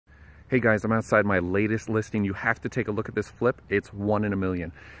Hey guys, I'm outside my latest listing. You have to take a look at this flip. It's 1 in a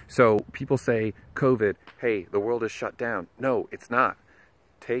million. So people say, COVID, hey, the world is shut down. No, it's not.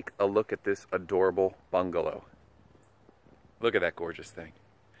 Take a look at this adorable bungalow. Look at that gorgeous thing.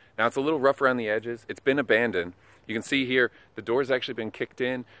 Now it's a little rough around the edges. It's been abandoned. You can see here, the door's actually been kicked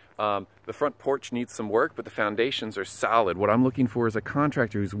in. The front porch needs some work, but the foundations are solid. What I'm looking for is a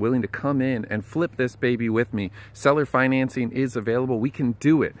contractor who's willing to come in and flip this baby with me. Seller financing is available. We can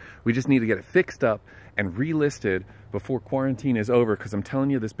do it. We just need to get it fixed up and relisted before quarantine is over, because I'm telling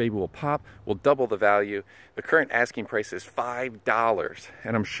you, this baby will pop, will double the value. The current asking price is $5,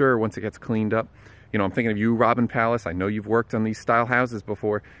 and I'm sure once it gets cleaned up, you know, I'm thinking of you, Robin Palace. I know you've worked on these style houses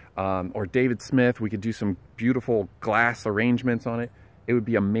before, or David Smith. We could do some beautiful glass arrangements on it. It would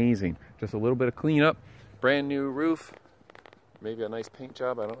be amazing. Just a little bit of cleanup, brand new roof, maybe a nice paint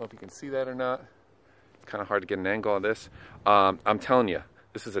job. I don't know if you can see that or not. It's kind of hard to get an angle on this. I'm telling you,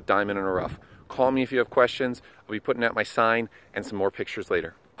 this is a diamond in the rough. Call me if you have questions. I'll be putting out my sign and some more pictures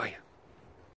later. Bye.